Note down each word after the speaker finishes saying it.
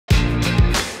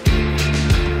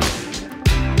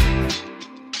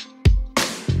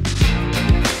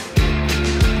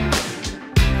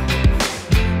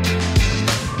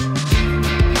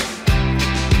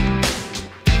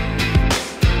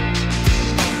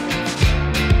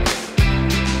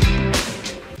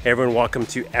Hey everyone, welcome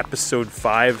to episode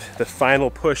 5, the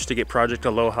final push to get Project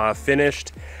Aloha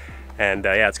finished. And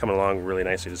yeah, it's coming along really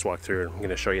nicely. Just walk through and I'm going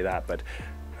to show you that, but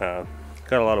got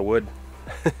a lot of wood.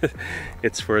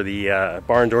 It's for the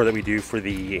barn door that we do for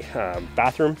the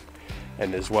bathroom,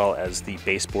 and as well as the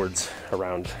baseboards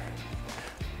around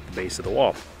the base of the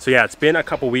wall. So yeah, it's been a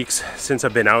couple weeks since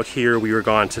I've been out here. We were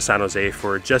gone to San Jose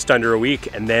for just under a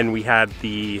week, and then we had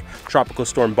the tropical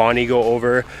storm Bonnie go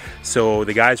over. So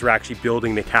the guys were actually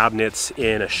building the cabinets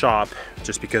in a shop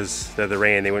just because of the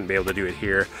rain. They wouldn't be able to do it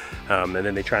here. And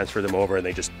then they transferred them over and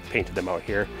they just painted them out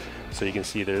here. So you can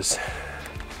see there's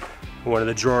one of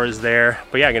the drawers there.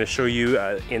 But yeah, I'm gonna show you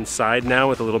inside now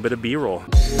with a little bit of B-roll.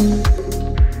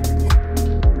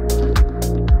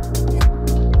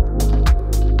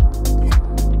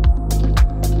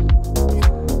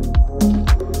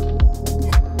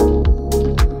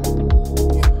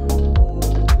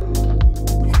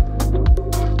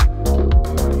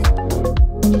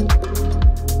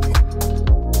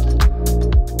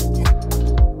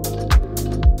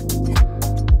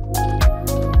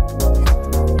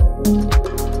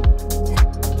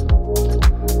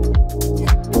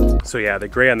 So yeah, the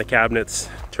gray on the cabinets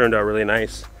turned out really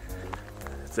nice.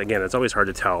 Again, it's always hard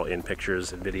to tell in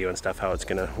pictures and video and stuff how it's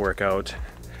gonna work out.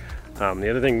 The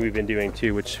other thing we've been doing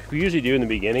too, which we usually do in the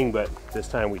beginning, but this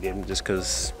time we didn't just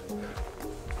because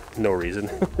no reason,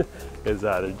 is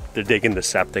they're digging the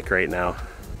septic right now.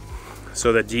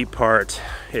 So the deep part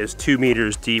is 2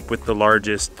 meters deep with the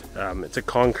largest, it's a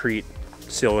concrete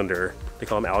cylinder. They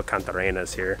call them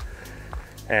alcantarenas here.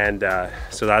 And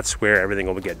so that's where everything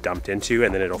will get dumped into,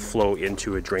 and then it'll flow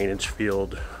into a drainage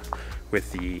field with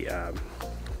the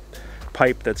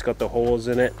pipe that's got the holes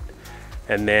in it,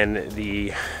 and then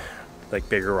the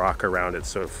bigger rock around it,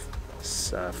 so it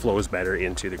flows better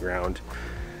into the ground.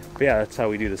 But yeah, that's how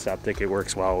we do the septic. It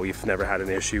works well. We've never had an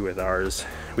issue with ours.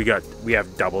 We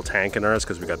have double tank in ours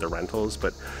because we got the rentals,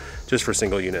 but just for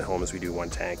single unit homes we do 1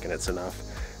 tank and it's enough.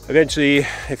 Eventually,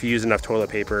 if you use enough toilet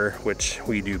paper, which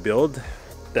we do build,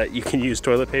 that you can use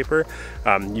toilet paper,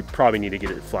 you probably need to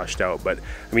get it flushed out. But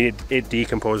I mean, it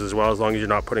decomposes well as long as you're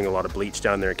not putting a lot of bleach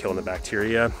down there and killing the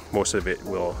bacteria. Most of it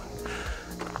will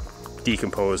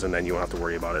decompose and then you won't have to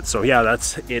worry about it. So yeah,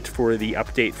 that's it for the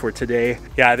update for today.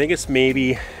 Yeah, I think it's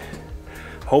maybe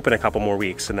hoping a couple more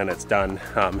weeks and then it's done.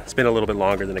 It's been a little bit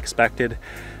longer than expected,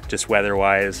 just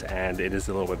weather-wise, and it is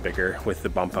a little bit bigger with the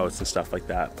bump outs and stuff like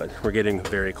that, but we're getting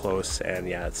very close, and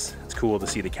yeah, it's cool to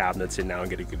see the cabinets in now and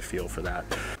get a good feel for that.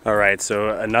 All right, so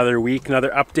another week, another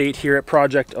update here at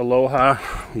Project Aloha.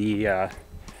 The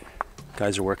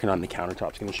guys are working on the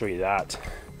countertops. Going to show you that,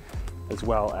 as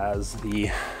well as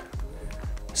the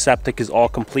septic is all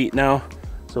complete now.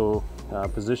 So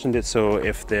positioned it so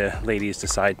if the ladies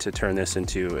decide to turn this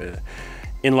into a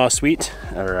in-law suite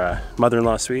or a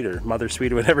mother-in-law suite or mother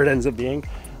suite or whatever it ends up being,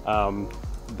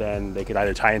 then they could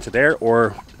either tie into there,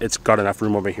 or it's got enough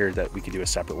room over here that we could do a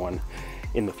separate one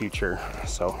in the future.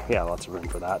 So yeah, lots of room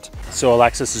for that. So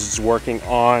Alexis is working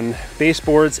on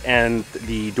baseboards and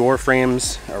the door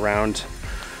frames around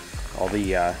all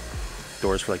the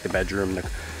doors for like the bedroom, the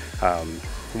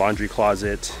laundry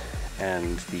closet,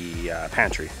 and the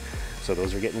pantry. So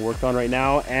those are getting worked on right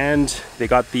now, and they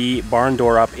got the barn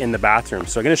door up in the bathroom.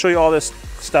 So I'm going to show you all this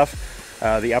stuff.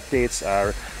 The updates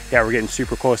are, yeah, we're getting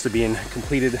super close to being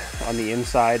completed on the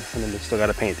inside, and then they still got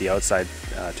to paint the outside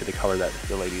to the color that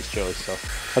the ladies chose. So,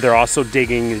 but they're also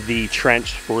digging the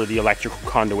trench for the electrical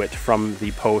conduit from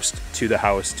the post to the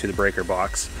house to the breaker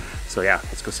box. So yeah,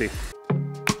 let's go see.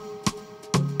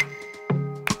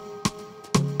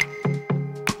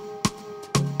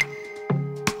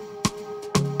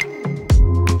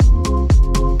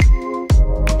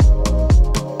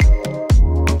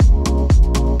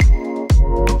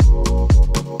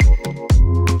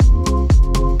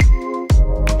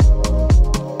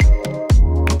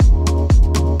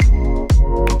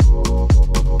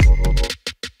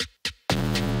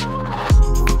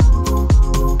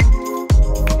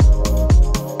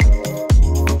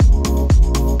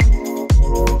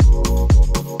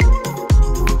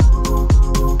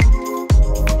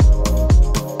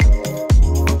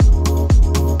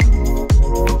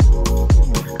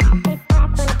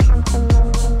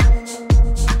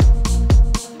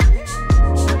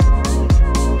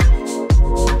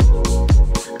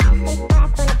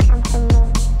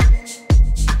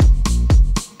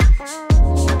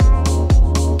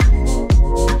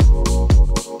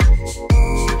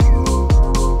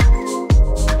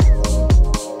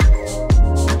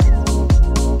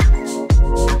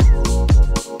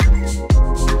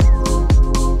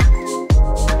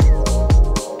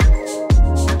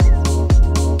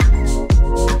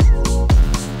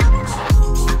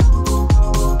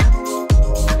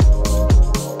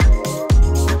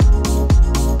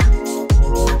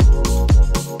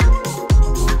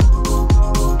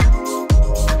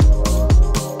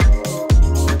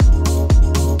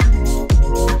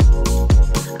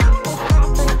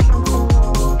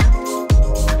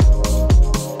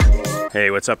 Hey,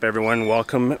 what's up everyone?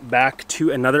 Welcome back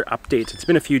to another update. It's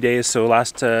been a few days, so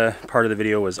last part of the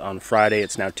video was on Friday.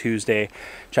 It's now Tuesday.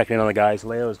 Checking in on the guys.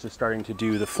 Leo is just starting to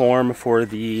do the form for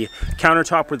the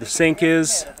countertop where the sink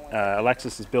is.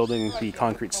 Alexis is building the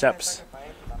concrete steps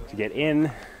to get in,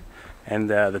 and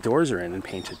the doors are in and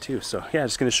painted too. So yeah,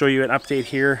 just going to show you an update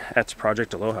here at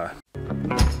Project Aloha.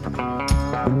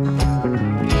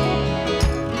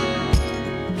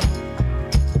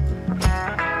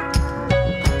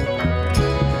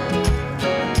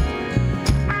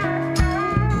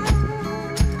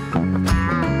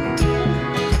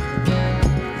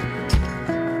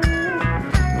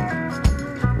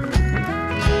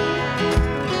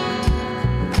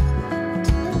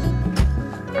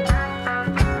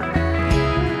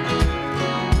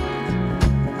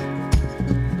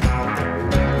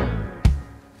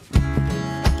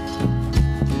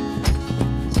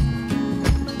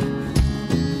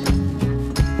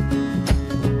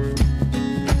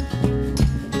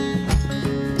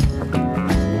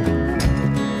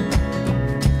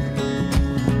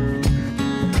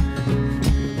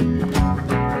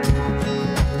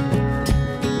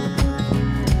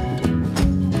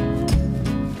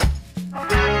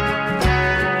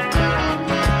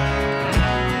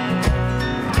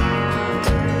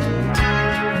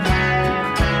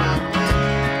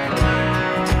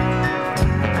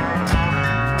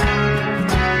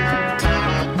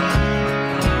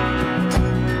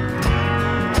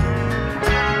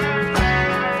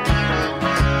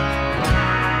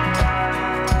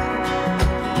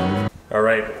 All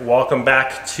right, welcome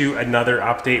back to another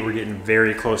update. We're getting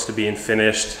very close to being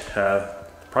finished.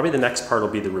 Probably the next part will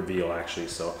be the reveal actually.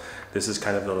 So this is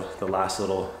kind of the last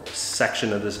little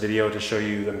section of this video to show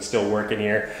you I'm still working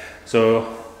here.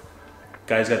 So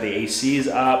guys got the ACs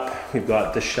up. We've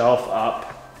got the shelf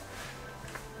up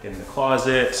in the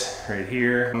closet right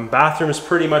here. Bathroom is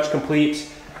pretty much complete.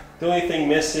 The only thing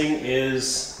missing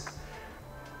is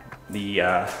the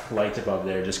lights above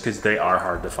there, just because they are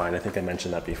hard to find. I think I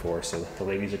mentioned that before. So the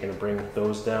ladies are going to bring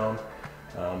those down.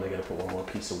 They got to put one more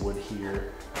piece of wood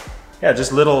here. Yeah,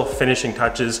 just little finishing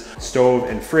touches. Stove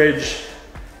and fridge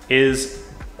is,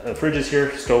 the fridge is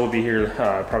here. Stove will be here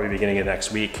probably beginning of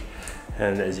next week.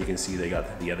 And as you can see, they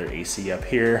got the other AC up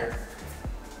here.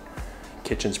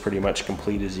 Kitchen's pretty much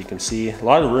complete, as you can see. A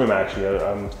lot of room actually.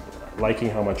 I'm liking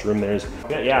how much room there is.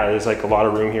 Yeah, there's like a lot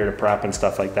of room here to prep and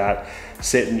stuff like that.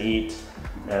 Sit and eat.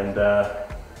 And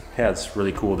yeah, it's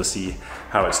really cool to see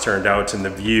how it's turned out, and the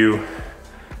view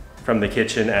from the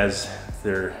kitchen as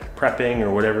they're prepping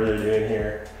or whatever they're doing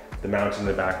here. The mountain in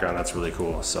the background, that's really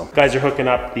cool. So guys are hooking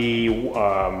up the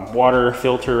water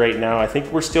filter right now. I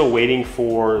think we're still waiting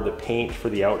for the paint for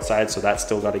the outside, so that's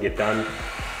still got to get done.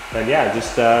 And yeah,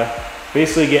 just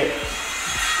basically get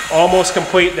almost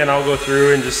complete, then I'll go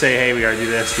through and just say, hey, we gotta do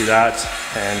this, do that,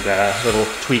 and little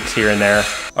tweaks here and there.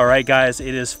 All right, guys,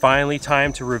 it is finally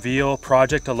time to reveal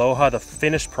Project Aloha, the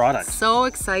finished product. So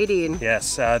exciting.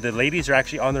 Yes, the ladies are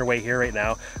actually on their way here right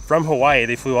now from Hawaii.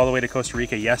 They flew all the way to Costa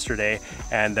Rica yesterday,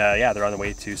 and yeah, they're on the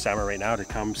way to Sama right now to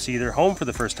come see their home for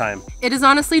the first time. It is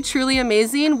honestly truly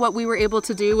amazing what we were able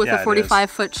to do with a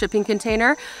 45-foot shipping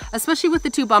container, especially with the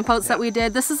 2 bump outs that we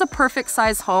did. This is a perfect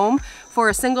size home for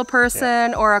a single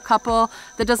person or a couple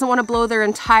that doesn't want to blow their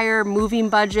entire moving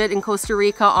budget in Costa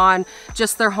Rica on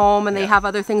just their home, and they have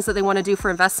other things that they want to do for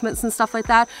investments and stuff like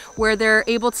that, where they're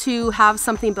able to have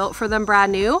something built for them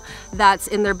brand new that's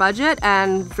in their budget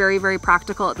and very, very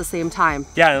practical at the same time.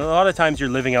 Yeah, and a lot of times you're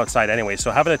living outside anyway,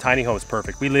 so having a tiny home is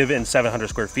perfect. We live in 700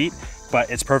 square feet, but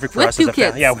it's perfect for us as a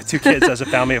family. Yeah, with 2 kids as a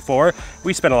family of 4.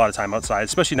 We spend a lot of time outside,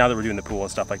 especially now that we're doing the pool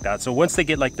and stuff like that. So once they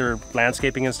get like their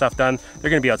landscaping and stuff done, they're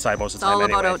gonna be outside most of the time anyway.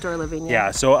 It's all about outdoor living.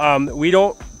 Yeah, so we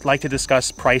don't like to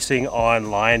discuss pricing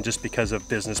online just because of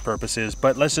business purposes,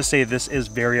 but let's just say this is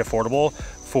very affordable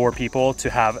for people to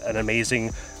have an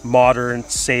amazing, modern,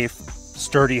 safe,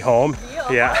 sturdy home.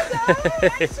 Yeah,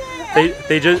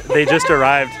 they just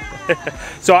arrived.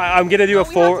 So I'm gonna do a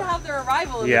full. We have to have their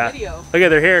arrival in the video. Look at,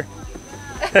 they're here.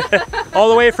 All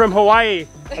the way from Hawaii.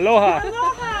 Aloha.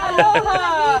 Aloha.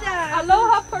 Aloha.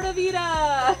 Aloha, Puerto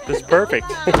Vida. This is perfect.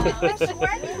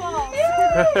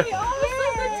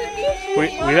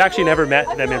 We've actually never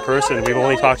met them in person. We've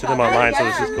only talked to them online, so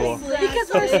this is cool. Because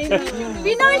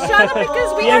we know each other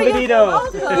because we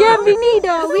Bienvenido.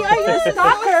 Bienvenido. We are your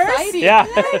stalkers. Yeah.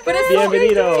 But it's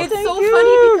Bienvenido. It's so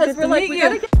funny because we're like, we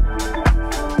gotta get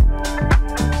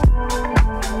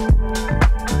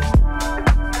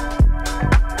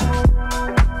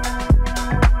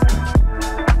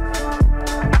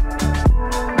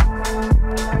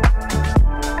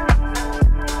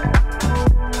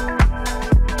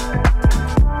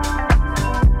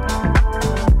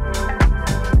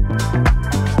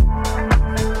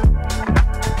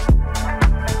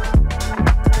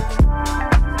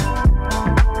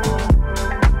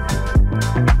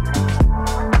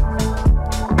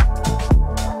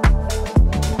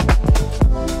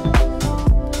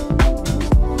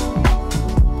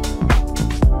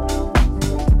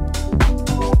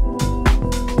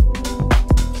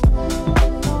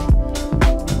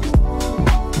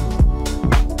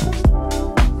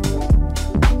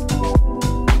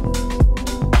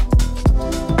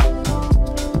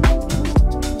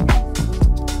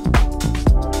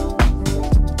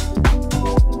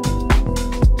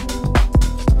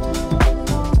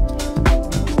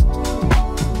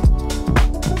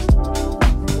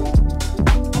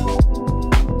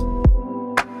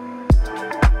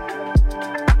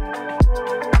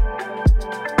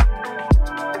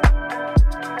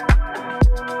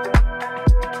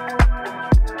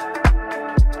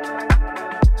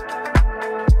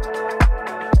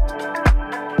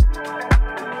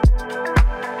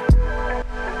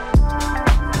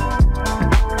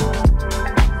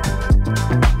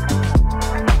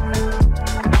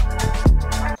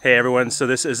Hey everyone, so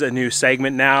this is a new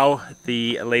segment now.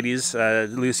 The ladies,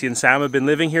 Lucy and Sam, have been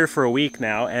living here for a week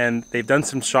now, and they've done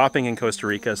some shopping in Costa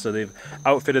Rica, so they've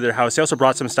outfitted their house. They also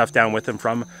brought some stuff down with them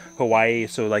from Hawaii,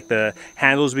 so like the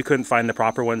handles, we couldn't find the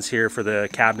proper ones here for the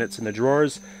cabinets and the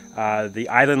drawers. The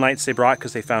island lights they brought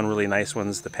because they found really nice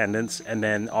ones, the pendants, and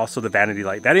then also the vanity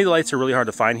light. Vanity lights are really hard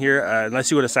to find here.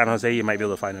 Unless you go to San Jose, you might be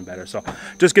able to find them better. So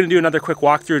just going to do another quick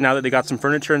walkthrough now that they got some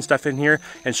furniture and stuff in here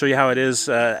and show you how it is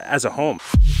as a home.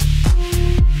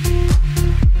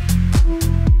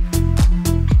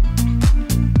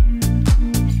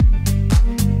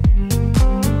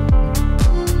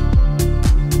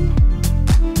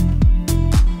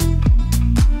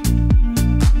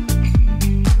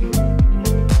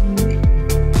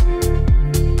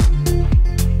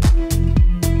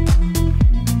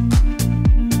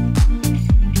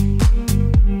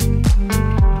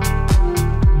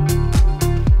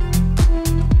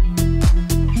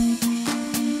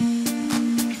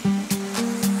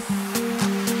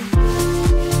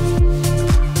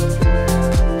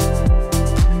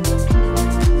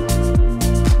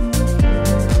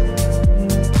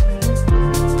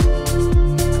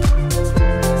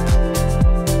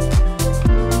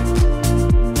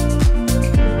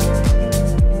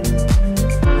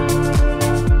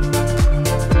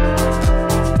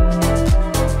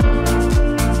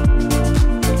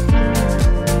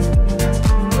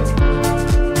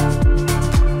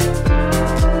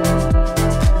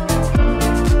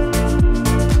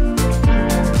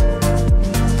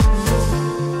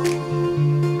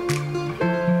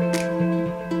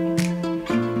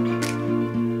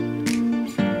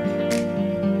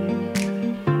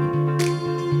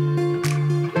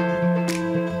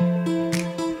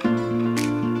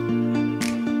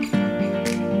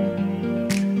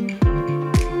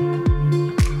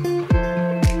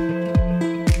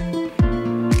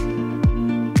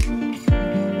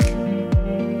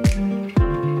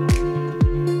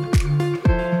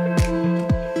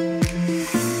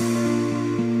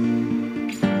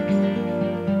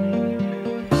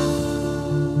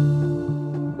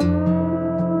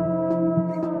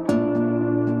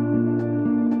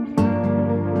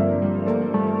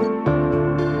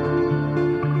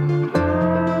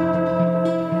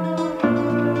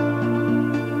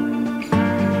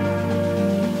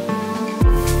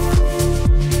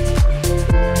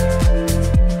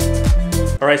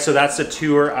 All right, so that's a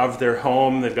tour of their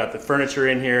home. They've got the furniture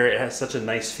in here. It has such a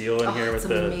nice feel in here with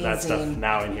that stuff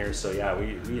now in here. So yeah,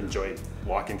 we enjoyed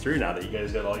walking through now that you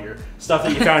guys got all your stuff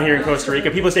that you found here in Costa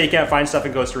Rica. People say you can't find stuff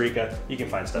in Costa Rica. You can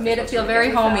find stuff. Made it feel very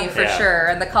homey for sure,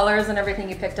 and the colors and everything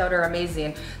you picked out are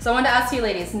amazing. So I wanted to ask you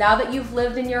ladies, now that you've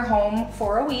lived in your home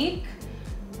for a week,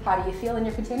 how do you feel in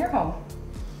your container home?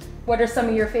 What are some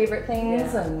of your favorite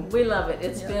things? Yeah. And we love it.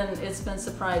 It's been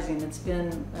surprising. It's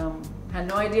been had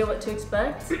no idea what to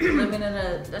expect living in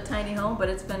a tiny home, but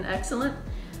it's been excellent.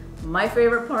 My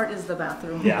favorite part is the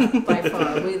bathroom, by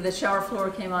far. The shower floor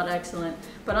came out excellent,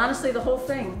 but honestly, the whole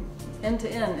thing, end to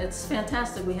end, it's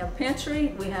fantastic. We have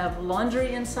pantry, we have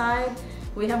laundry inside.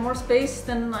 We have more space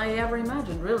than I ever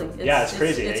imagined, really. It's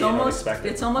crazy. It's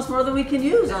almost more than we can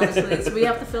use, honestly. We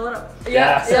have to fill it up.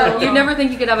 So you'd never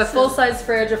think you could have a full-size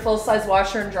fridge, a full-size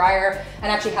washer and dryer, and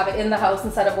actually have it in the house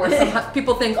instead of where some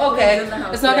people think, okay,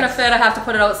 it's not going to fit, I have to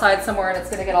put it outside somewhere and it's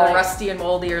going to get all rusty and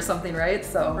moldy or something, right?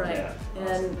 So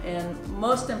and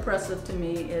most impressive to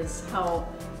me is how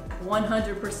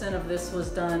 100% of this was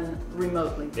done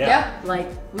remotely. Like,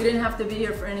 we didn't have to be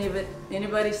here for any of it.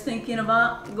 Anybody's thinking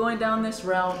about going down this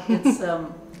route, it's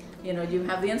you know, you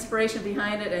have the inspiration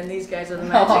behind it, and these guys are the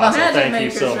magic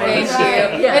makers. So right?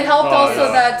 Thank you. It helped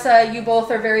also that you both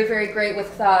are very, very great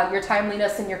with your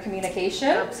timeliness and your communication.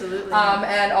 Absolutely.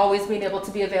 And always being able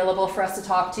to be available for us to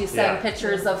talk to, send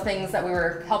pictures of things that we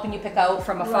were helping you pick out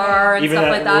from afar and stuff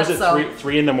like that. Was it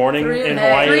 3 in the morning in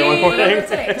Hawaii one morning?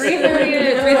 3:30 in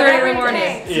the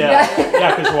morning.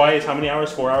 Yeah, because Hawaii is how many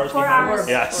hours? 4 hours? 4 hours.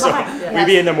 Yeah, so we'd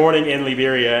be in the morning in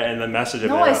Liberia, and the message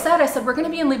of No, I said we're going to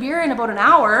be in Liberia in about an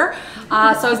hour.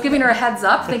 So I was giving her a heads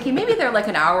up, thinking maybe they're like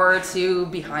an hour or two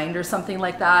behind or something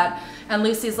like that. And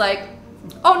Lucy's like,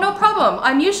 oh, no problem.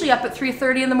 I'm usually up at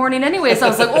 3:30 in the morning anyway. So I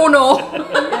was like, oh no.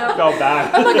 Go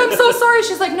back. I'm like, I'm so sorry.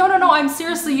 She's like, no, I'm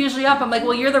seriously usually up. I'm like,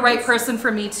 well, you're the right person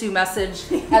for me to message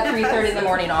at 3:30 in the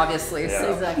morning, obviously. Yeah.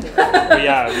 So. Exactly. But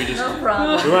yeah, No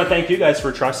problem. we want to thank you guys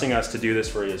for trusting us to do this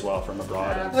for you as well from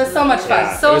abroad. It was so much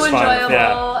fun. So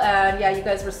enjoyable. And And yeah, you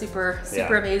guys were super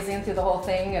amazing through the whole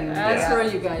thing. And that's for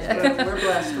you guys. We're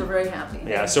blessed. We're very happy.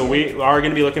 Yeah, so we are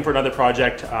going to be looking for another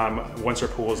project once our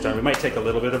pool is done. We might take a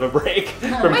little bit of a break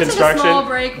from construction. Take a small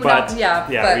break, but we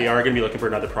are going to be looking for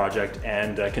another project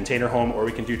and a container home, or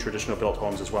we can do traditional built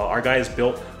homes as well. Our guys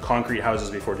built concrete houses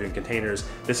before doing containers.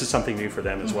 This is something new for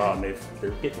them as well, and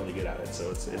they're getting really good at it.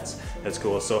 So it's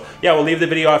cool. So yeah, we'll leave the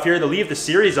video off here. To leave the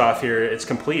series off here, it's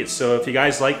complete. So if you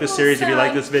guys like this series, if you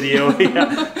like this video,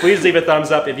 please leave a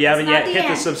thumbs up. If you haven't yet, hit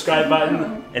the subscribe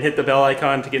button and hit the bell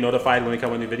icon to get notified when we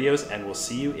come with new videos. And we'll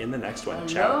see you in the next one.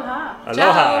 Ciao.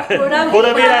 Aloha. Aloha.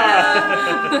 Pura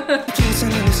vida.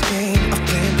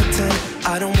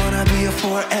 I don't wanna be a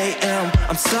 4 a.m.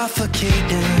 I'm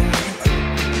suffocating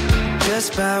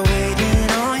just by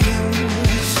waiting on you.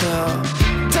 So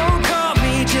don't call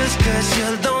me just 'cause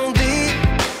you're lonely.